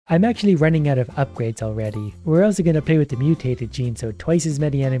I'm actually running out of upgrades already. We're also going to play with the mutated gene so twice as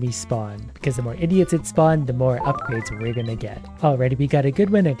many enemies spawn, because the more idiots it spawn, the more upgrades we're going to get. Alrighty, we got a good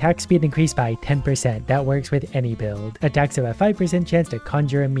one. Attack speed increased by 10%. That works with any build. Attacks have a 5% chance to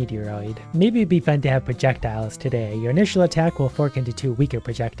conjure a meteoroid. Maybe it'd be fun to have projectiles today. Your initial attack will fork into 2 weaker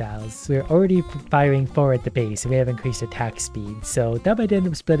projectiles. We're already firing 4 at the base, and we have increased attack speed, so that might end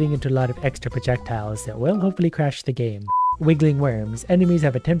up splitting into a lot of extra projectiles that will hopefully crash the game. Wiggling worms. Enemies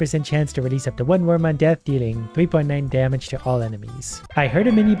have a 10% chance to release up to 1 worm on death, dealing 3.9 damage to all enemies. I heard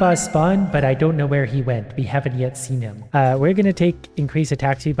a mini-boss spawn, but I don't know where he went. We haven't yet seen him. We're going to take increase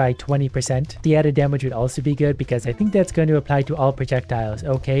attack speed by 20%. The added damage would also be good because I think that's going to apply to all projectiles.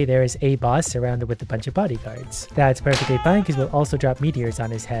 Okay, there is a boss surrounded with a bunch of bodyguards. That's perfectly fine because we'll also drop meteors on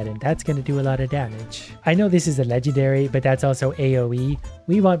his head, and that's going to do a lot of damage. I know this is a legendary, but that's also AoE.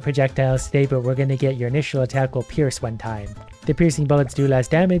 We want projectiles today, but we're going to get your initial attack will pierce 1 time. The piercing bullets do less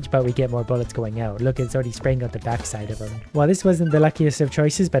damage, but we get more bullets going out. Look, it's already spraying out the backside of him. Well, this wasn't the luckiest of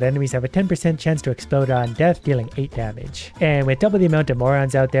choices, but enemies have a 10% chance to explode on death, dealing 8 damage. And with double the amount of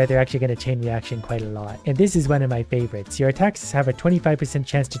morons out there, they're actually going to chain reaction quite a lot. And this is one of my favorites. Your attacks have a 25%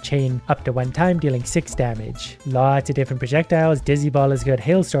 chance to chain up to 1 time, dealing 6 damage. Lots of different projectiles. Dizzy Ball is good.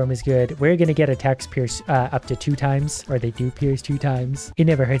 Hailstorm is good. We're going to get attacks pierce up to 2 times, or they do pierce 2 times. It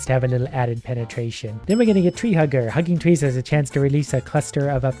never hurts to have a little added penetration. Then we're going to get Tree Hugger. Hugging trees has a chance to release a cluster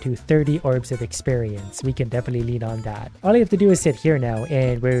of up to 30 orbs of experience. We can definitely lean on that. All you have to do is sit here now,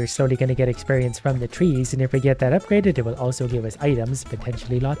 and we're slowly going to get experience from the trees, and if we get that upgraded, it will also give us items,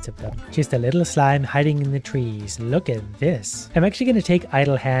 potentially lots of them. Just a little slime hiding in the trees. Look at this. I'm actually going to take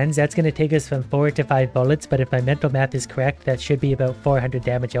Idle Hands. That's going to take us from 4 to 5 bullets, but if my mental math is correct, that should be about 400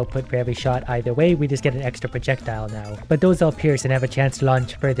 damage output for every shot. Either way, we just get an extra projectile now. But those all pierce and have a chance to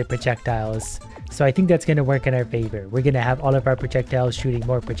launch further projectiles. So I think that's going to work in our favor. We're going to have all of our projectiles shooting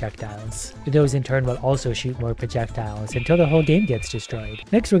more projectiles. Those in turn will also shoot more projectiles until the whole game gets destroyed.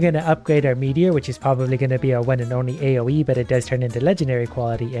 Next, we're going to upgrade our meteor, which is probably going to be our one and only AoE, but it does turn into legendary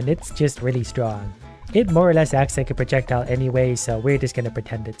quality, and it's just really strong. It more or less acts like a projectile anyway, so we're just going to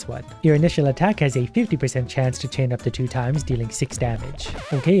pretend it's one. Your initial attack has a 50% chance to chain up to 2 times, dealing 6 damage.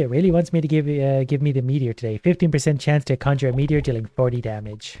 Okay, it really wants me to give me the meteor today. 15% chance to conjure a meteor, dealing 40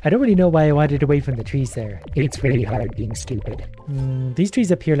 damage. I don't really know why I wanted away from the trees there. It's really hard being stupid. These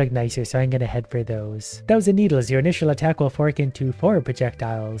trees up here look nicer, so I'm going to head for those. Thousand Needles. Your initial attack will fork into 4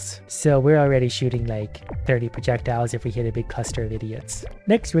 projectiles. So we're already shooting like 30 projectiles if we hit a big cluster of idiots.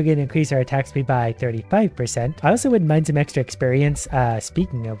 Next, we're going to increase our attack speed by 35%. I also wouldn't mind some extra experience.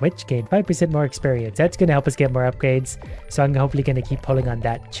 Speaking of which, gain 5% more experience. That's going to help us get more upgrades. So I'm hopefully going to keep pulling on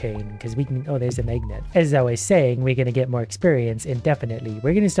that chain because we can... Oh, there's a magnet. As I was saying, we're going to get more experience indefinitely.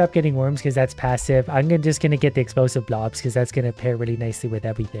 We're going to stop getting worms because that's passive. I'm just going to get the explosive blobs because that's going to pair really nicely with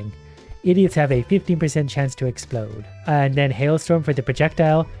everything. Idiots have a 15% chance to explode. And then Hailstorm for the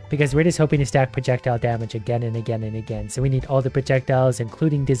projectile, because we're just hoping to stack projectile damage again and again and again. So we need all the projectiles,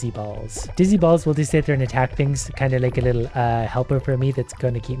 including Dizzy Balls. Dizzy Balls will just sit there and attack things, kind of like a little helper for me that's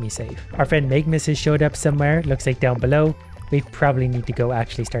going to keep me safe. Our friend Magmus has showed up somewhere, looks like down below. We probably need to go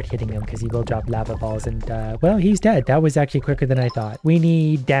actually start hitting him because he will drop lava balls and, well, he's dead. That was actually quicker than I thought. We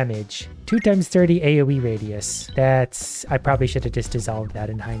need damage. 2 times 30 AoE radius. I probably should have just dissolved that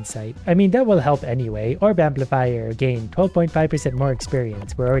in hindsight. I mean, that will help anyway. Orb Amplifier, gain 12.5% more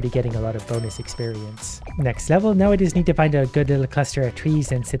experience. We're already getting a lot of bonus experience. Next level, now I just need to find a good little cluster of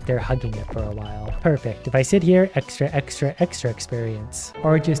trees and sit there hugging it for a while. Perfect. If I sit here, extra experience.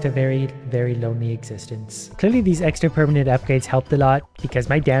 Or just a very, very lonely existence. Clearly these extra permanent upgrades helped a lot because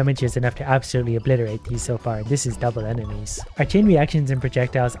my damage is enough to absolutely obliterate these so far. This is double enemies. Our chain reactions and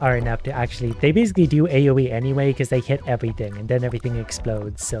projectiles are enough to actually, they basically do AoE anyway because they hit everything and then everything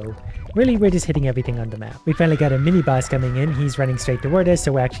explodes. So really we're just hitting everything on the map. We finally got a mini boss coming in. He's running straight toward us,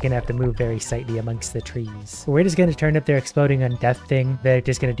 so we're actually gonna have to move very slightly amongst the trees. We're just gonna turn up their exploding on death thing. They're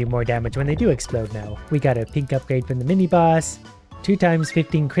just gonna do more damage when they do explode now. We got a pink upgrade from the mini boss. 2 times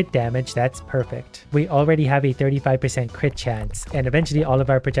 15 crit damage, that's perfect. We already have a 35% crit chance, and eventually all of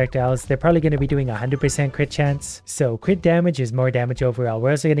our projectiles, they're probably going to be doing 100% crit chance. So crit damage is more damage overall.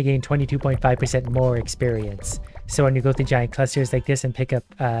 We're also going to gain 22.5% more experience. So when you go through giant clusters like this and pick up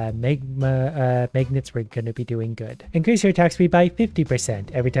magnets, we're going to be doing good. Increase your attack speed by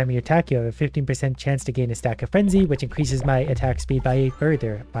 50%. Every time you attack, you have a 15% chance to gain a stack of frenzy, which increases my attack speed by a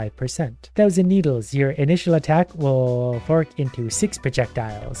further 5%. Thousand Needles. Your initial attack will fork into 6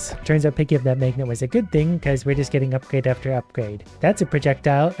 projectiles. Turns out picking up that magnet was a good thing because we're just getting upgrade after upgrade. That's a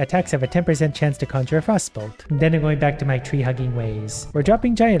projectile. Attacks have a 10% chance to conjure a frostbolt. Then I'm going back to my tree hugging ways. We're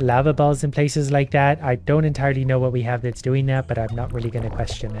dropping giant lava balls in places like that. I don't entirely know what we have that's doing that, but I'm not really going to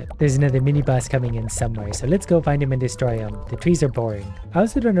question it. There's another mini boss coming in somewhere, so let's go find him and destroy him. The trees are boring. I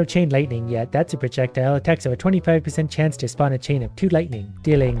also don't know chain lightning yet. That's a projectile. Attacks have a 25% chance to spawn a chain of 2 lightning,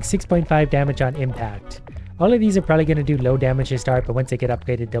 dealing 6.5 damage on impact. All of these are probably going to do low damage to start, but once they get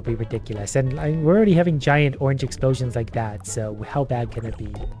upgraded, they'll be ridiculous. And we're already having giant orange explosions like that, so how bad can it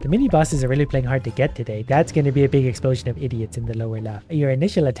be? The mini bosses are really playing hard to get today. That's going to be a big explosion of idiots in the lower left. Your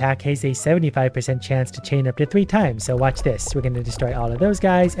initial attack has a 75% chance to chain up to 3 times, so watch this. We're going to destroy all of those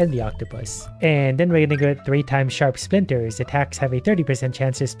guys and the octopus. And then we're going to get 3 times sharp splinters. Attacks have a 30%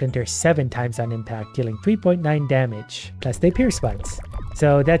 chance to splinter 7 times on impact, dealing 3.9 damage. Plus they pierce once.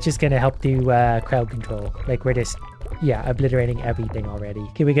 So that's just going to help do crowd control. Like we're just, yeah, obliterating everything already.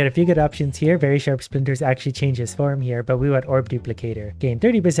 Okay, we got a few good options here. Very sharp splinters actually change his form here, but we want orb duplicator. Gain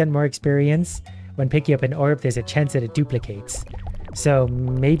 30% more experience. When picking up an orb, there's a chance that it duplicates. So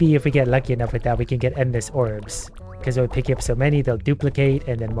maybe if we get lucky enough with that, we can get endless orbs. Because when we pick up so many, they'll duplicate,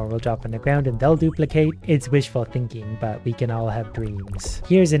 and then more will drop on the ground and they'll duplicate. It's wishful thinking, but we can all have dreams.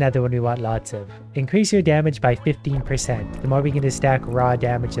 Here's another one we want lots of. Increase your damage by 15%. The more we can just stack raw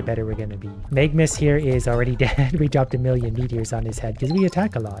damage, the better we're going to be. Magnus here is already dead. We dropped 1,000,000 meteors on his head because we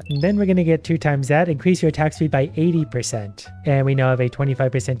attack a lot. And then we're going to get 2 times that. Increase your attack speed by 80%. And we now have a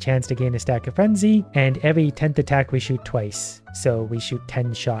 25% chance to gain a stack of frenzy. And every 10th attack we shoot twice. So we shoot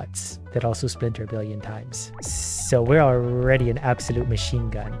 10 shots that also splinter 1,000,000,000 times. So we're already an absolute machine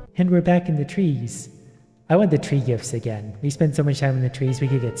gun. And we're back in the trees. I want the tree gifts again. We spend so much time in the trees, we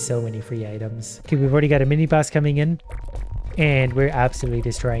could get so many free items. Okay, we've already got a mini boss coming in. And we're absolutely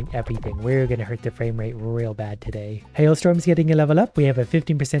destroying everything. We're going to hurt the frame rate real bad today. Hailstorm's getting a level up. We have a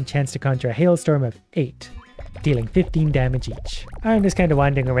 15% chance to conjure a hailstorm of 8. Dealing 15 damage each. I'm just kind of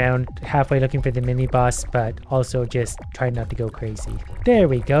wandering around halfway looking for the mini boss, but also just trying not to go crazy. There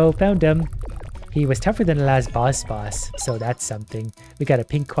we go, found him. He was tougher than the last boss, so that's something. We got a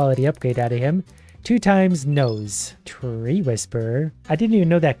pink quality upgrade out of him. 2 times nose. Tree Whisperer. I didn't even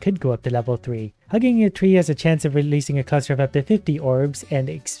know that could go up to level 3. Hugging a tree has a chance of releasing a cluster of up to 50 orbs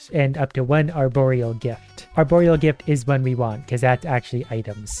and up to 1 arboreal gift. Arboreal gift is one we want because that's actually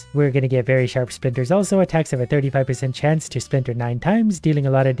items. We're going to get very sharp splinters also. Attacks have a 35% chance to splinter 9 times, dealing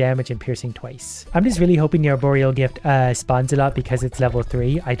a lot of damage and piercing twice. I'm just really hoping the arboreal gift spawns a lot because it's level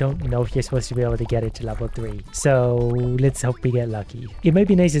 3. I don't know if you're supposed to be able to get it to level 3. So let's hope we get lucky. It might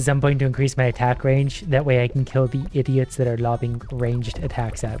be nice at some point to increase my attack range. That way I can kill the idiots that are lobbing ranged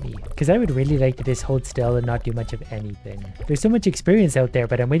attacks at me. Because I would really like to just hold still and not do much of anything. There's so much experience out there,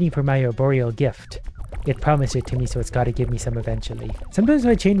 but I'm waiting for my arboreal gift. It promised it to me, so it's got to give me some eventually. Sometimes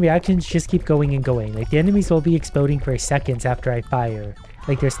my chain reactions just keep going and going. Like the enemies will be exploding for seconds after I fire.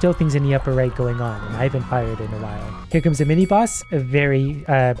 Like there's still things in the upper right going on, and I haven't fired in a while. Here comes a mini boss, very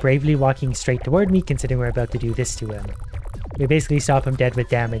bravely walking straight toward me, considering we're about to do this to him. We basically stop him dead with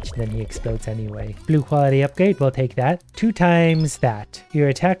damage, and then he explodes anyway. Blue quality upgrade, we'll take that. 2 times that. Your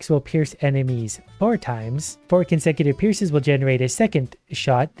attacks will pierce enemies 4 times. 4 consecutive pierces will generate a second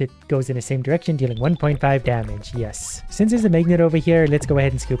shot that goes in the same direction, dealing 1.5 damage. Yes. Since there's a magnet over here, let's go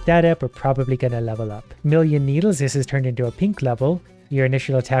ahead and scoop that up. We're probably gonna level up. Million needles, this is turned into a pink level. Your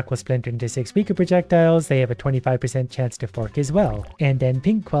initial attack will splinter into 6 weaker projectiles. They have a 25% chance to fork as well. And then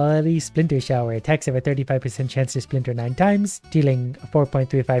pink quality splinter shower. Attacks have a 35% chance to splinter 9 times, dealing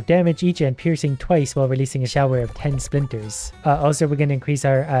 4.35 damage each and piercing twice while releasing a shower of 10 splinters. Also, we're going to increase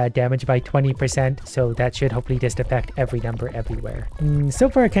our damage by 20%, so that should hopefully just affect every number everywhere. So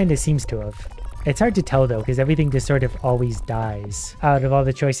far it kind of seems to have. It's hard to tell though, because everything just sort of always dies. Out of all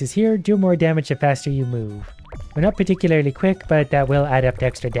the choices here, do more damage the faster you move. We're not particularly quick, but that will add up to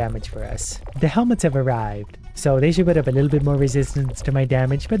extra damage for us. The helmets have arrived, so they should put up a little bit more resistance to my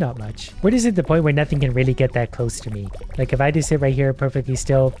damage, but not much. We're just at the point where nothing can really get that close to me. Like if I just sit right here perfectly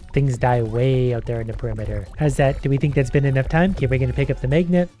still, things die way out there in the perimeter. How's that? Do we think that's been enough time? Okay, we're gonna pick up the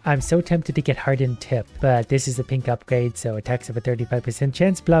magnet. I'm so tempted to get hardened tip, but this is a pink upgrade, so attacks have a 35%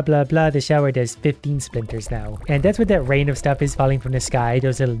 chance, blah blah blah. The shower does 15 splinters now. And that's what that rain of stuff is falling from the sky,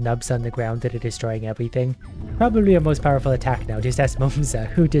 those little nubs on the ground that are destroying everything. Probably our most powerful attack now, just ask Momza,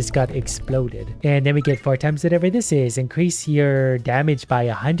 who just got exploded. And then we get 4 times whatever this is. Increase your damage by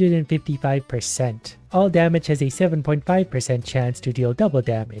 155%. All damage has a 7.5% chance to deal double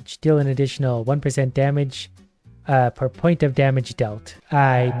damage. Deal an additional 1% damage per point of damage dealt.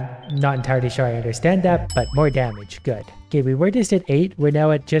 I'm not entirely sure I understand that, but more damage, good. Okay, we were just at 8. We're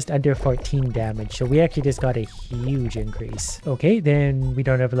now at just under 14 damage. So we actually just got a huge increase. Okay, then we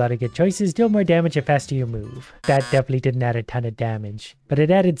don't have a lot of good choices. Deal more damage the faster you move. That definitely didn't add a ton of damage. But it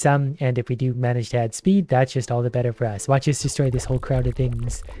added some, and if we do manage to add speed, that's just all the better for us. Watch us destroy this whole crowd of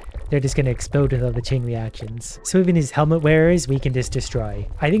things. They're just going to explode with all the chain reactions. So even his helmet wearers, we can just destroy.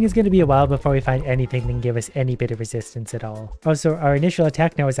 I think it's going to be a while before we find anything that can give us any bit of resistance at all. Also, our initial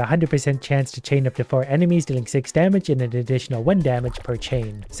attack now has a 100% chance to chain up to 4 enemies, dealing 6 damage and an additional 1 damage per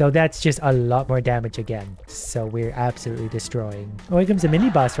chain. So that's just a lot more damage again. So we're absolutely destroying. Oh, here comes a mini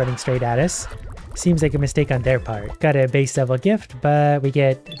boss running straight at us. Seems like a mistake on their part. Got a base level gift, but we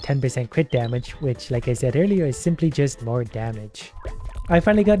get 10% crit damage, which, like I said earlier, is simply just more damage. I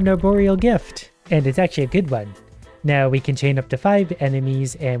finally got an arboreal gift, and it's actually a good one. Now we can chain up to 5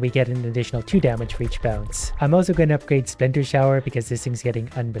 enemies and we get an additional 2 damage for each bounce. I'm also going to upgrade Splinter Shower because this thing's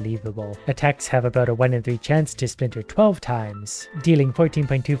getting unbelievable. Attacks have about a 1 in 3 chance to splinter 12 times, dealing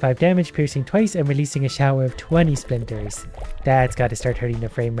 14.25 damage, piercing twice, and releasing a shower of 20 splinters. That's got to start hurting the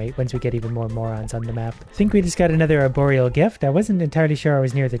frame rate once we get even more morons on the map. I think we just got another arboreal gift. I wasn't entirely sure I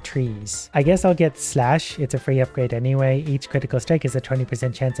was near the trees. I guess I'll get Slash. It's a free upgrade anyway. Each critical strike has a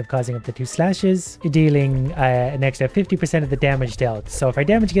 20% chance of causing up to 2 slashes, dealing an extra 50% of the damage dealt. So if our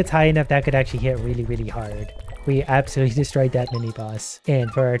damage gets high enough, that could actually hit really, really hard. We absolutely destroyed that mini-boss.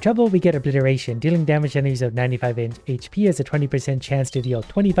 And for our trouble, we get Obliteration. Dealing damage to enemies of 95 HP has a 20% chance to deal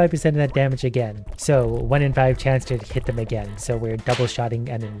 25% of that damage again. So 1 in 5 chance to hit them again. So we're double-shotting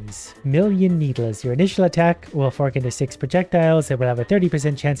enemies. Million Needles. Your initial attack will fork into 6 projectiles. It will have a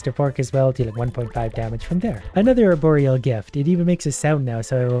 30% chance to fork as well, dealing 1.5 damage from there. Another arboreal gift. It even makes a sound now,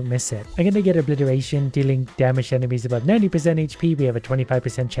 so I won't miss it. I'm going to get Obliteration. Dealing damage to enemies above 90% HP, we have a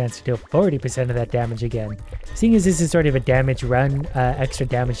 25% chance to deal 40% of that damage again. Seeing as this is sort of a damage run, extra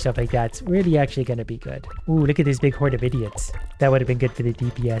damage, stuff like that, it's really actually going to be good. Ooh, look at this big horde of idiots. That would have been good for the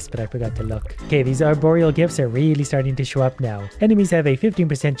DPS, but I forgot to look. Okay, these arboreal gifts are really starting to show up now. Enemies have a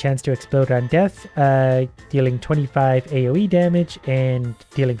 15% chance to explode on death, dealing 25 AoE damage and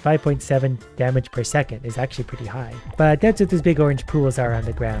dealing 5.7 damage per second is actually pretty high. But that's what those big orange pools are on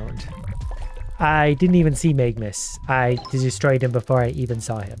the ground. I didn't even see Magmus. I destroyed him before I even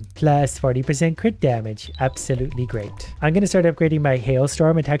saw him. Plus 40% crit damage. Absolutely great. I'm going to start upgrading my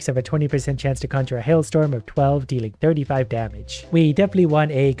Hailstorm. Attacks have a 20% chance to conjure a Hailstorm of 12, dealing 35 damage. We definitely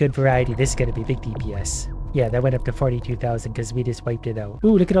want a good variety. This is going to be big DPS. Yeah, that went up to 42,000 because we just wiped it out.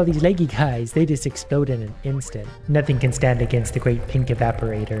 Ooh, look at all these leggy guys. They just explode in an instant. Nothing can stand against the great pink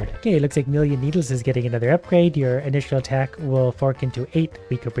evaporator. Okay, looks like Million Needles is getting another upgrade. Your initial attack will fork into 8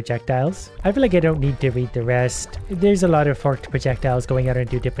 weaker projectiles. I feel like I don't need to read the rest. There's a lot of forked projectiles going out and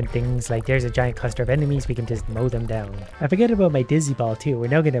do different things. Like there's a giant cluster of enemies. We can just mow them down. I forget about my Dizzy Ball too. We're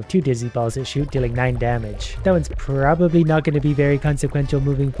now going to have 2 Dizzy Balls that shoot, dealing 9 damage. That one's probably not going to be very consequential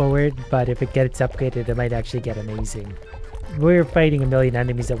moving forward, but if it gets upgraded, it might actually get amazing. We're fighting a million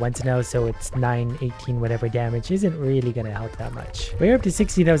enemies at once now, so it's 9, 18, whatever damage isn't really going to help that much. We're up to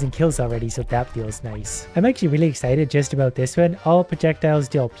 60,000 kills already, so that feels nice. I'm actually really excited just about this one. All projectiles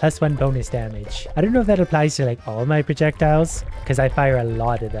deal +1 bonus damage. I don't know if that applies to like all my projectiles, because I fire a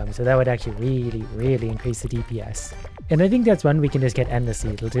lot of them, so that would actually really increase the DPS. And I think that's one we can just get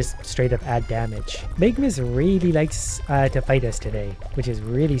endlessly. It'll just straight up add damage. Magmus really likes to fight us today, which is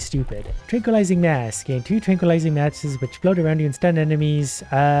really stupid. Tranquilizing Mass. Gain 2 tranquilizing masses which float around you and stun enemies.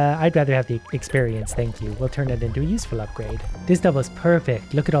 I'd rather have the experience, thank you. We'll turn that into a useful upgrade. This double's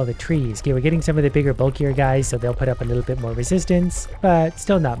perfect. Look at all the trees. Okay, we're getting some of the bigger, bulkier guys, so they'll put up a little bit more resistance, but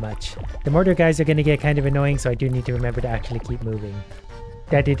still not much. The mortar guys are going to get kind of annoying, so I do need to remember to actually keep moving.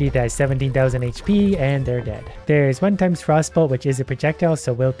 That idiot has 17,000 HP and they're dead. There's 1 times Frostbolt, which is a projectile,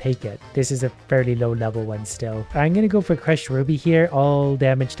 so we'll take it. This is a fairly low level one still. I'm going to go for Crushed Ruby here. All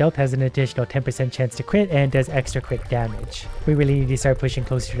damage dealt has an additional 10% chance to crit and does extra crit damage. We really need to start pushing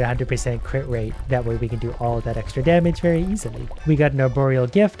closer to 100% crit rate. That way we can do all that extra damage very easily. We got an arboreal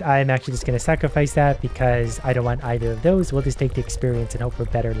gift. I'm actually just going to sacrifice that because I don't want either of those. We'll just take the experience and hope for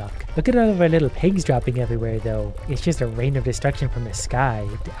better luck. Look at all of our little pigs dropping everywhere though. It's just a rain of destruction from the sky.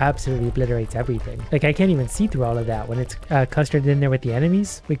 It absolutely obliterates everything. Like I can't even see through all of that when it's clustered in there with the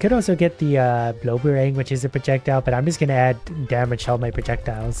enemies. We could also get the Blowberang, which is a projectile, but I'm just going to add damage to all my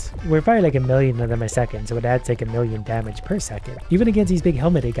projectiles. We're firing like 1,000,000 of them a second, so it adds like 1,000,000 damage per second. Even against these big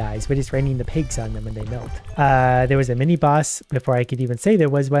helmeted guys, we're just raining the pigs on them and they melt. There was a mini boss before I could even say there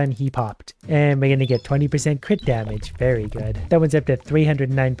was one. He popped. And we're going to get 20% crit damage. Very good. That one's up to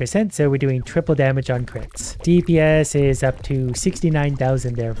 309%, so we're doing triple damage on crits. DPS is up to 69,000.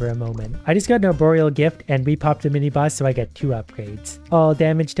 60,000 there for a moment. I just got an Arboreal gift and we popped the mini boss, so I got 2 upgrades. All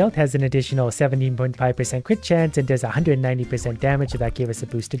damage dealt has an additional 17.5% crit chance and does 190% damage, so that gave us a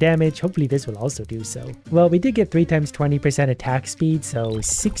boost to damage. Hopefully this will also do so. Well, we did get 3 times 20% attack speed, so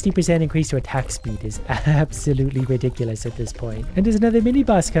 60% increase to attack speed is absolutely ridiculous at this point. And there's another mini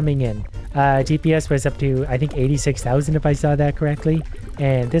boss coming in. DPS was up to, I think, 86,000 if I saw that correctly.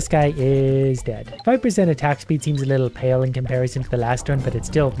 And this guy is dead. 5% attack speed seems a little pale in comparison to the last one, but it's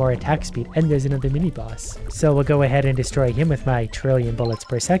still more attack speed, and there's another mini boss. So we'll go ahead and destroy him with my trillion bullets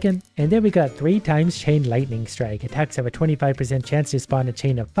per second. And then we got 3 times chain lightning strike. Attacks have a 25% chance to spawn a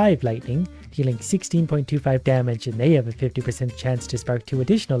chain of 5 lightning, dealing 16.25 damage, and they have a 50% chance to spark 2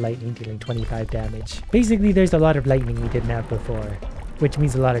 additional lightning, dealing 25 damage. Basically, there's a lot of lightning we didn't have before, which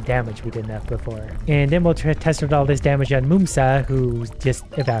means a lot of damage we didn't have before. And then we'll test out all this damage on Mumsa, who just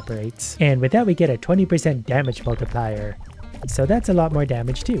evaporates. And with that, we get a 20% damage multiplier. So that's a lot more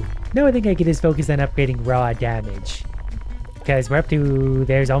damage too. Now I think I can just focus on upgrading raw damage, because we're up to,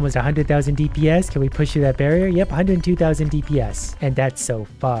 there's almost 100,000 DPS. Can we push through that barrier? Yep, 102,000 DPS. And that's so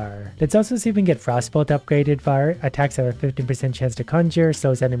far. Let's also see if we can get Frostbolt upgraded far. Attacks have a 15% chance to conjure,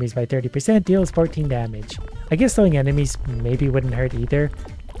 slows enemies by 30%, deals 14 damage. I guess slowing enemies maybe wouldn't hurt either.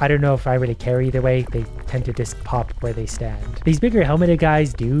 I don't know if I really care either way. They tend to just pop where they stand. These bigger helmeted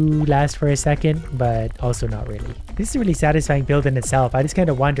guys do last for a second, but also not really. This is a really satisfying build in itself. I just kind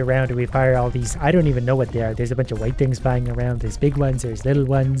of wander around and we fire all these, I don't even know what they are. There's a bunch of white things flying around. There's big ones, there's little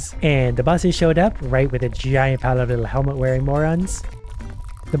ones. And the bosses showed up, right, with a giant pile of little helmet wearing morons.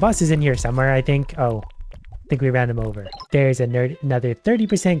 The boss is in here somewhere, I think. Oh, I think we ran him over. There's another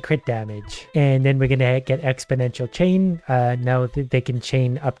 30% crit damage. And then we're gonna get exponential chain. Now they can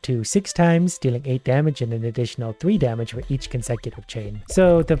chain up to 6 times, dealing 8 damage and an additional 3 damage for each consecutive chain.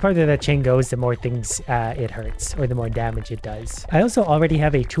 So the farther that chain goes, the more things it hurts, or the more damage it does. I also already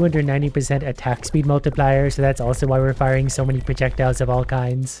have a 290% attack speed multiplier, so that's also why we're firing so many projectiles of all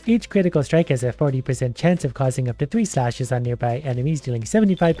kinds. Each critical strike has a 40% chance of causing up to 3 slashes on nearby enemies, dealing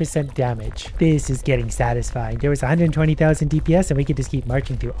 75% damage. This is getting satisfying. There was 120,000 DPS and we could just keep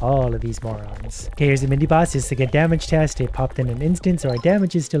marching through all of these morons. Okay, here's the mini boss. This is a good damage test. It popped in an instant, so our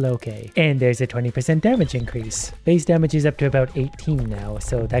damage is still okay. And there's a 20% damage increase. Base damage is up to about 18 now,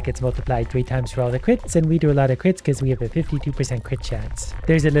 so that gets multiplied 3 times for all the crits, and we do a lot of crits because we have a 52% crit chance.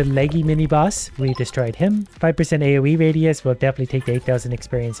 There's a little leggy mini boss. We destroyed him. 5% AoE radius. We'll definitely take the 8,000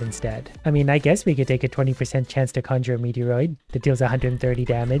 experience instead. I mean, I guess we could take a 20% chance to conjure a meteoroid that deals 130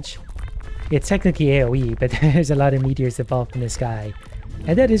 damage. It's technically AoE, but there's a lot of meteors that fall from the sky.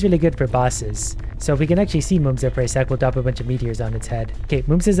 And that is really good for bosses. So if we can actually see Mumsa for a sec, we'll drop a bunch of meteors on its head. Okay,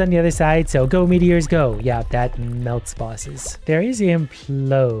 Mumsa's on the other side, so go meteors go. Yeah, that melts bosses. There is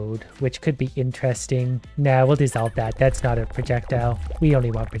Implode, which could be interesting. Nah, we'll dissolve that. That's not a projectile. We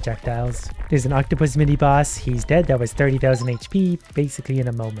only want projectiles. There's an octopus mini boss. He's dead. That was 30,000 HP, basically in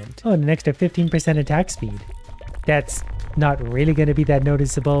a moment. Oh, and an extra 15% attack speed. That's not really going to be that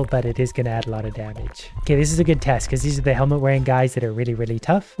noticeable, but it is going to add a lot of damage. Okay, this is a good test because these are the helmet wearing guys that are really, really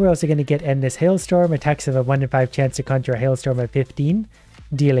tough. We're also going to get Endless Hailstorm. Attacks have a 1 in 5 chance to conjure a hailstorm of 15,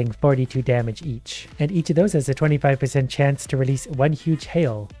 dealing 42 damage each. And each of those has a 25% chance to release one huge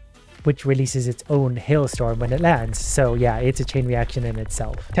hail, which releases its own hailstorm when it lands. So yeah, it's a chain reaction in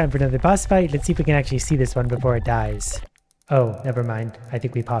itself. Time for another boss fight. Let's see if we can actually see this one before it dies. Oh, never mind. I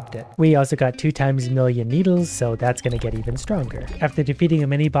think we popped it. We also got 2 times a million needles, so that's gonna get even stronger. After defeating a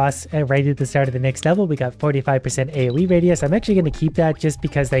mini boss right at the start of the next level, we got 45% AoE radius. I'm actually gonna keep that just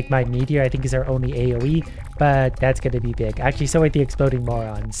because like my meteor I think is our only AoE, but that's gonna be big. Actually, so are the exploding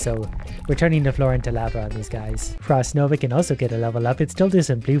morons, so we're turning the floor into lava on these guys. Frost Nova can also get a level up. It's still just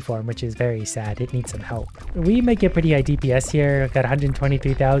in blue form, which is very sad. It needs some help. We might get pretty high DPS here. Got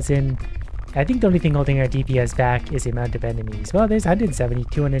 123,000. I think the only thing holding our DPS back is the amount of enemies. Well, there's 170,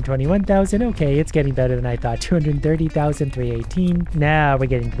 221,000. Okay, it's getting better than I thought. 230,000, 318. Now we're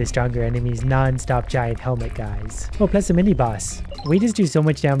getting to the stronger enemies, non-stop giant helmet guys. Oh, plus a mini boss. We just do so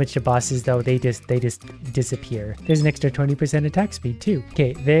much damage to bosses though, they just disappear. There's an extra 20% attack speed too.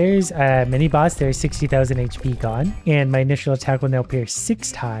 Okay, there's a mini boss. There's 60,000 HP gone. And my initial attack will now pierce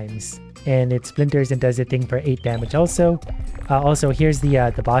 6 times. And it splinters and does a thing for 8 damage also. Also, here's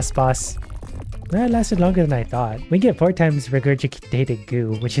the boss. That lasted longer than I thought. We get 4 times regurgitated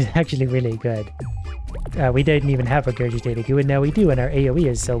goo, which is actually really good. We didn't even have Regurgitated Goo, and now we do, and our AoE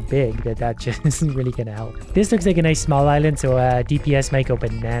is so big that just isn't really gonna help. This looks like a nice small island, so DPS might go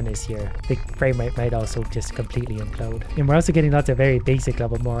bananas here. The frame rate might also just completely implode. And we're also getting lots of very basic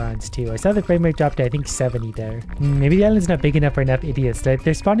level morons too. I saw the frame rate drop to I think 70 there. Maybe the island's not big enough for enough idiots.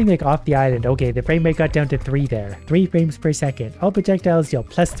 They're spawning like off the island. Okay, the frame rate got down to 3 there. 3 frames per second. All projectiles deal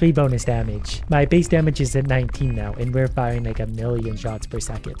plus 3 bonus damage. My base damage is at 19 now, and we're firing like 1,000,000 shots per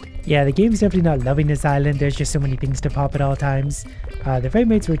second. Yeah, the game's definitely not loving this island. There's just so many things to pop at all times. The frame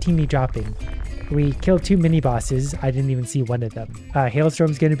rate's routinely dropping. We killed 2 mini-bosses. I didn't even see one of them.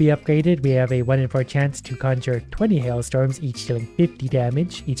 Hailstorm's going to be upgraded. We have a 1 in 4 chance to conjure 20 hailstorms, each dealing 50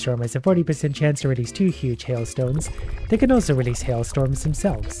 damage. Each storm has a 40% chance to release 2 huge hailstones. They can also release hailstorms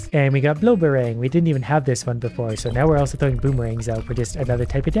themselves. And we got Blowberang. We didn't even have this one before, so now we're also throwing boomerangs out for just another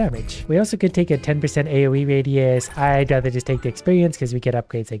type of damage. We also could take a 10% AoE radius. I'd rather just take the experience because we get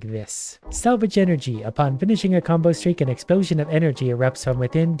upgrades like this. Salvage Energy. Upon finishing a combo streak, an explosion of energy erupts from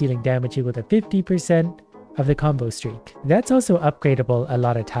within, dealing damage equal to 50% of the combo streak. That's also upgradable a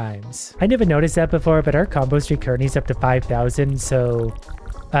lot of times. I never noticed that before, but our combo streak currently is up to 5,000, so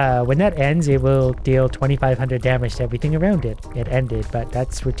when that ends, it will deal 2,500 damage to everything around it. It ended, but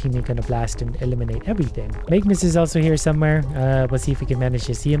that's routinely going to blast and eliminate everything. Magnus is also here somewhere. We'll see if we can manage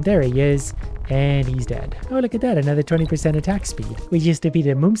to see him. There he is, and he's dead. Oh, look at that, another 20% attack speed. We just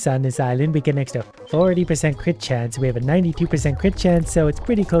defeated Moomsa on this island. We get an extra 40% crit chance. We have a 92% crit chance, so it's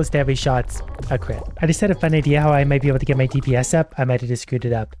pretty close to every shot's a crit. I just had a fun idea how I might be able to get my DPS up. I might have just screwed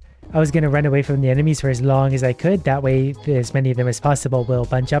it up. I was going to run away from the enemies for as long as I could. That way, as many of them as possible will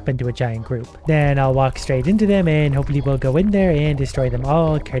bunch up into a giant group. Then I'll walk straight into them and hopefully we'll go in there and destroy them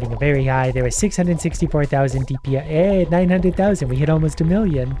all, critting a very high. There was 664,000 DPS. Hey, 900,000. We hit almost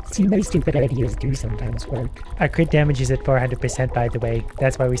 1,000,000. See, my stupid ideas do sometimes work. Our crit damage is at 400%, by the way.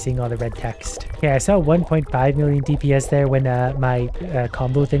 That's why we're seeing all the red text. Yeah, I saw 1.5 million DPS there when my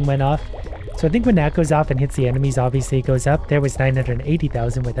combo thing went off. So I think when that goes off and hits the enemies, obviously it goes up. There was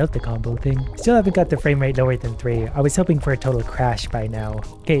 980,000 without the combo thing. Still haven't got the frame rate lower than 3. I was hoping for a total crash by now.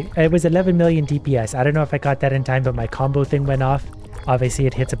 Okay, it was 11 million DPS. I don't know if I got that in time, but my combo thing went off. Obviously,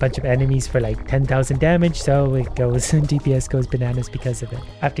 it hits a bunch of enemies for like 10,000 damage, so it goes, DPS goes bananas because of it.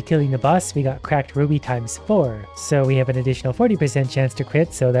 After killing the boss, we got Cracked Ruby times 4. So we have an additional 40% chance to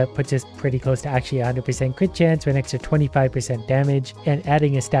crit, so that puts us pretty close to actually 100% crit chance with an extra 25% damage, and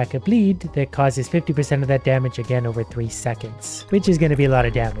adding a stack of bleed that causes 50% of that damage again over 3 seconds, which is going to be a lot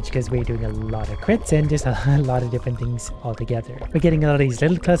of damage because we're doing a lot of crits and just a lot of different things altogether. We're getting a lot of these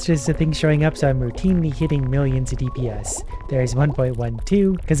little clusters of things showing up, so I'm routinely hitting millions of DPS. There's 1.12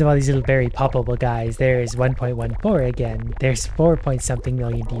 because of all these little very poppable guys. There's 1.14 again. There's 4-point-something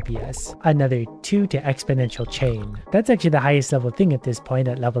million DPS. Another 2 to exponential chain. That's actually the highest level thing at this point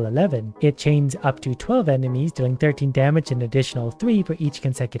at level 11. It chains up to 12 enemies, dealing 13 damage, an additional 3 for each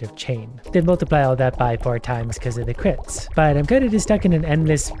consecutive chain. Then multiply all that by 4 times because of the crits. But I'm kind of just stuck in an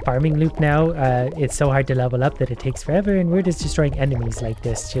endless farming loop now. It's so hard to level up that it takes forever, and we're just destroying enemies like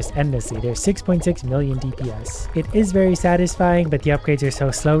this just endlessly. There's 6.6 million DPS. It is very satisfying, but the upgrades are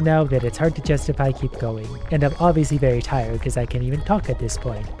so slow now that it's hard to justify keep going. And I'm obviously very tired because I can't even talk at this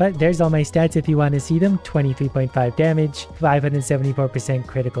point. But there's all my stats if you want to see them. 23.5 damage, 574%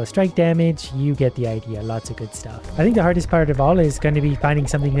 critical strike damage. You get the idea. Lots of good stuff. I think the hardest part of all is going to be finding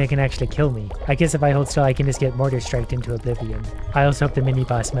something that can actually kill me. I guess if I hold still, I can just get mortar striked into oblivion. I also hope the mini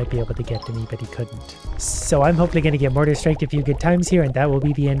boss might be able to get to me, but he couldn't. So I'm hopefully going to get mortar striked a few good times here, and that will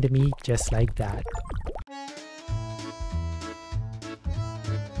be the end of me just like that.